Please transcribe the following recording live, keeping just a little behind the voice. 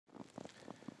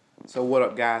So what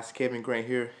up guys, Kevin Grant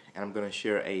here, and I'm going to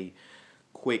share a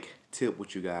quick tip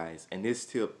with you guys. And this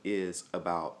tip is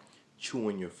about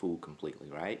chewing your food completely,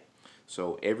 right?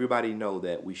 So everybody know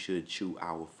that we should chew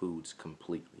our foods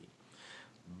completely,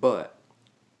 but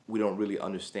we don't really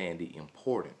understand the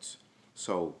importance.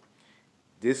 So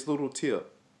this little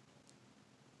tip,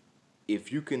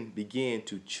 if you can begin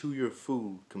to chew your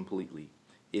food completely,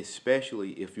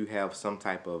 especially if you have some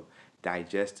type of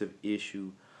digestive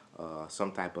issue,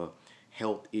 some type of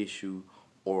health issue,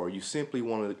 or you simply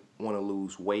want to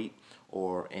lose weight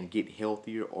or and get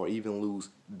healthier or even lose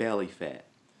belly fat.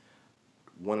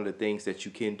 One of the things that you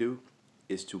can do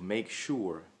is to make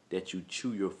sure that you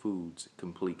chew your foods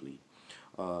completely.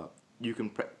 Uh, you can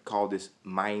call this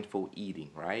mindful eating,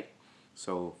 right?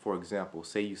 So, for example,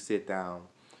 say you sit down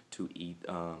to eat,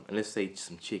 and let's say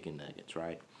some chicken nuggets,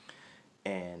 right?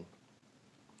 And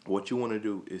what you want to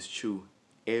do is chew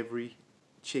every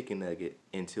chicken nugget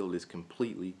until it's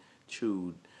completely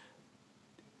chewed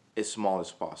as small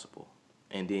as possible.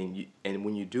 And then and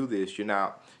when you do this, you're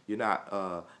not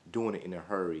doing it in a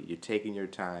hurry. You're taking your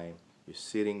time. You're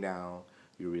sitting down.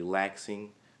 You're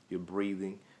relaxing. You're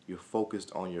breathing. You're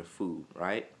focused on your food,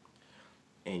 right?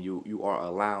 And you are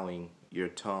allowing your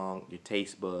tongue, your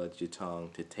taste buds, your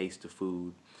tongue to taste the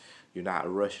food. You're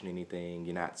not rushing anything.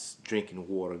 You're not drinking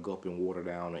water, gulping water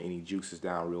down, or any juices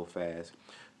down real fast.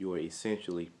 You are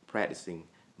essentially practicing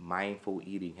mindful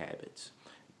eating habits,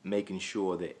 making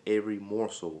sure that every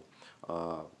morsel.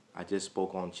 I just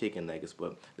spoke on chicken nuggets,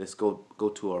 but let's go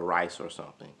to a rice or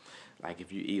something. Like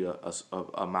if you eat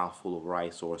a mouthful of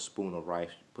rice or a spoon of rice,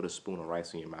 put a spoon of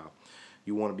rice in your mouth.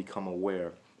 You want to become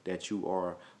aware that you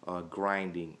are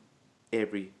grinding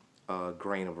every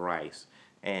grain of rice.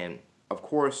 And of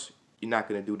course, you're not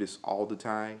going to do this all the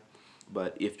time,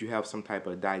 but if you have some type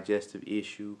of digestive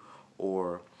issue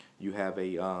or you have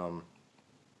a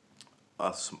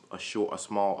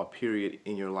small a period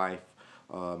in your life,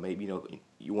 maybe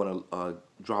you want to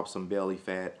drop some belly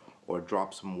fat or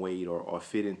drop some weight or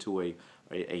fit into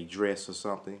a dress or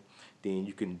something, then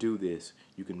you can do this.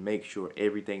 You can make sure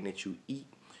everything that you eat,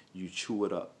 you chew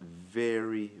it up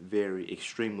very, very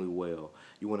extremely well.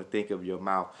 You want to think of your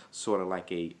mouth sort of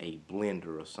like a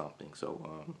blender or something.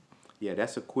 So yeah,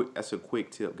 that's a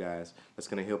quick tip, guys. That's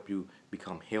gonna help you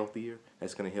become healthier.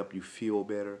 That's gonna help you feel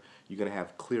better. You're gonna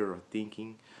have clearer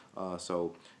thinking.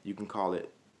 So you can call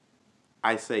it.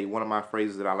 I say one of my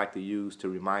phrases that I like to use to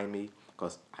remind me,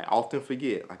 because I often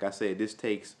forget. Like I said, this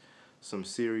takes some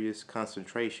serious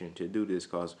concentration to do this,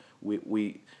 because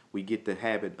we get the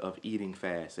habit of eating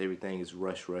fast. Everything is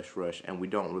rush, rush, rush, and we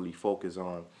don't really focus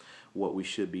on what we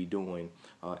should be doing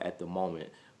at the moment.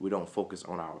 We don't focus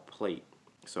on our plate.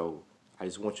 So I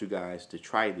just want you guys to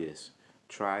try this.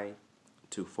 Try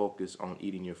to focus on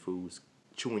eating your foods,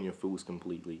 chewing your foods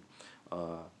completely,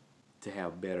 uh, to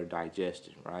have better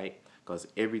digestion, right? Because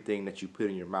everything that you put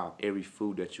in your mouth, every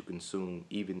food that you consume,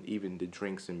 even the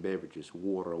drinks and beverages,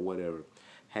 water or whatever,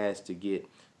 has to get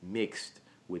mixed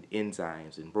with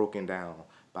enzymes and broken down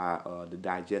by the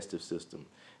digestive system.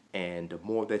 And the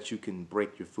more that you can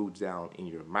break your foods down in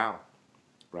your mouth,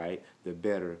 right, the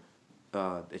better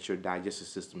that your digestive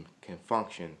system can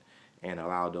function and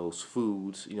allow those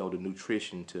foods, the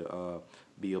nutrition to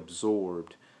be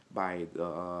absorbed by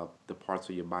the parts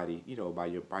of your body, by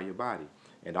your body.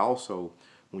 And also,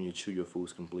 when you chew your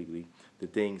foods completely, the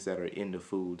things that are in the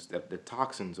foods, that the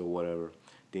toxins or whatever,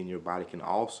 then your body can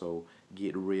also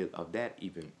get rid of that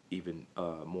even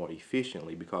more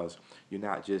efficiently, because you're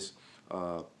not just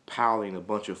piling a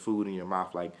bunch of food in your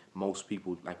mouth like most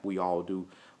people, like we all do,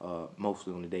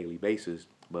 mostly on a daily basis.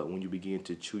 But when you begin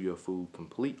to chew your food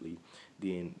completely,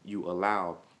 then you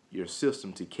allow your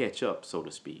system to catch up, so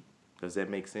to speak. Does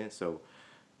that make sense? So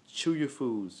chew your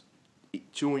foods,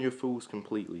 chewing your foods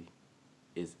completely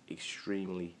is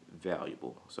extremely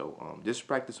valuable. So just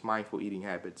practice mindful eating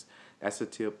habits. That's a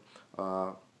tip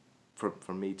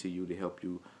from me to you to help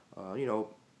you,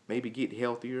 maybe get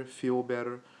healthier, feel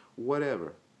better,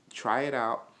 whatever. Try it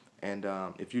out. And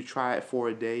if you try it for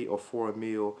a day or for a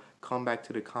meal, come back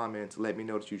to the comments. Let me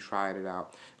know that you tried it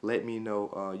out. Let me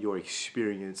know your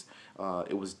experience.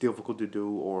 It was difficult to do,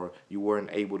 or you weren't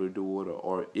able to do it,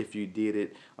 or if you did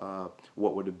it,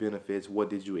 what were the benefits? What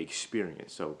did you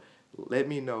experience? So let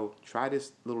me know. Try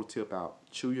this little tip out.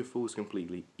 Chew your foods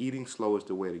completely. Eating slow is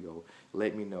the way to go.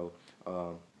 Let me know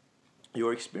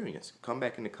your experience. Come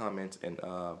back in the comments and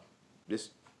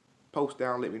just post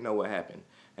down. Let me know what happened.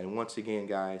 And once again,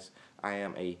 guys,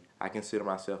 I consider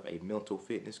myself a mental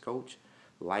fitness coach,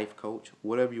 life coach,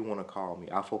 whatever you want to call me.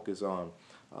 I focus on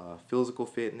physical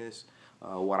fitness,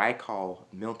 what I call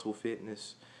mental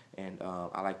fitness, and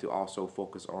I like to also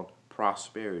focus on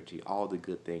prosperity, all the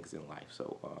good things in life.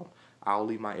 So I'll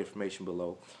leave my information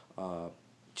below.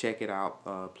 Check it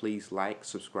out. Please like,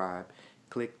 subscribe,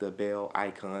 click the bell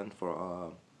icon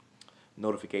for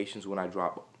notifications when I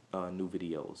drop new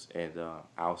videos, and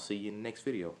I'll see you in the next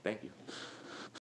video. Thank you.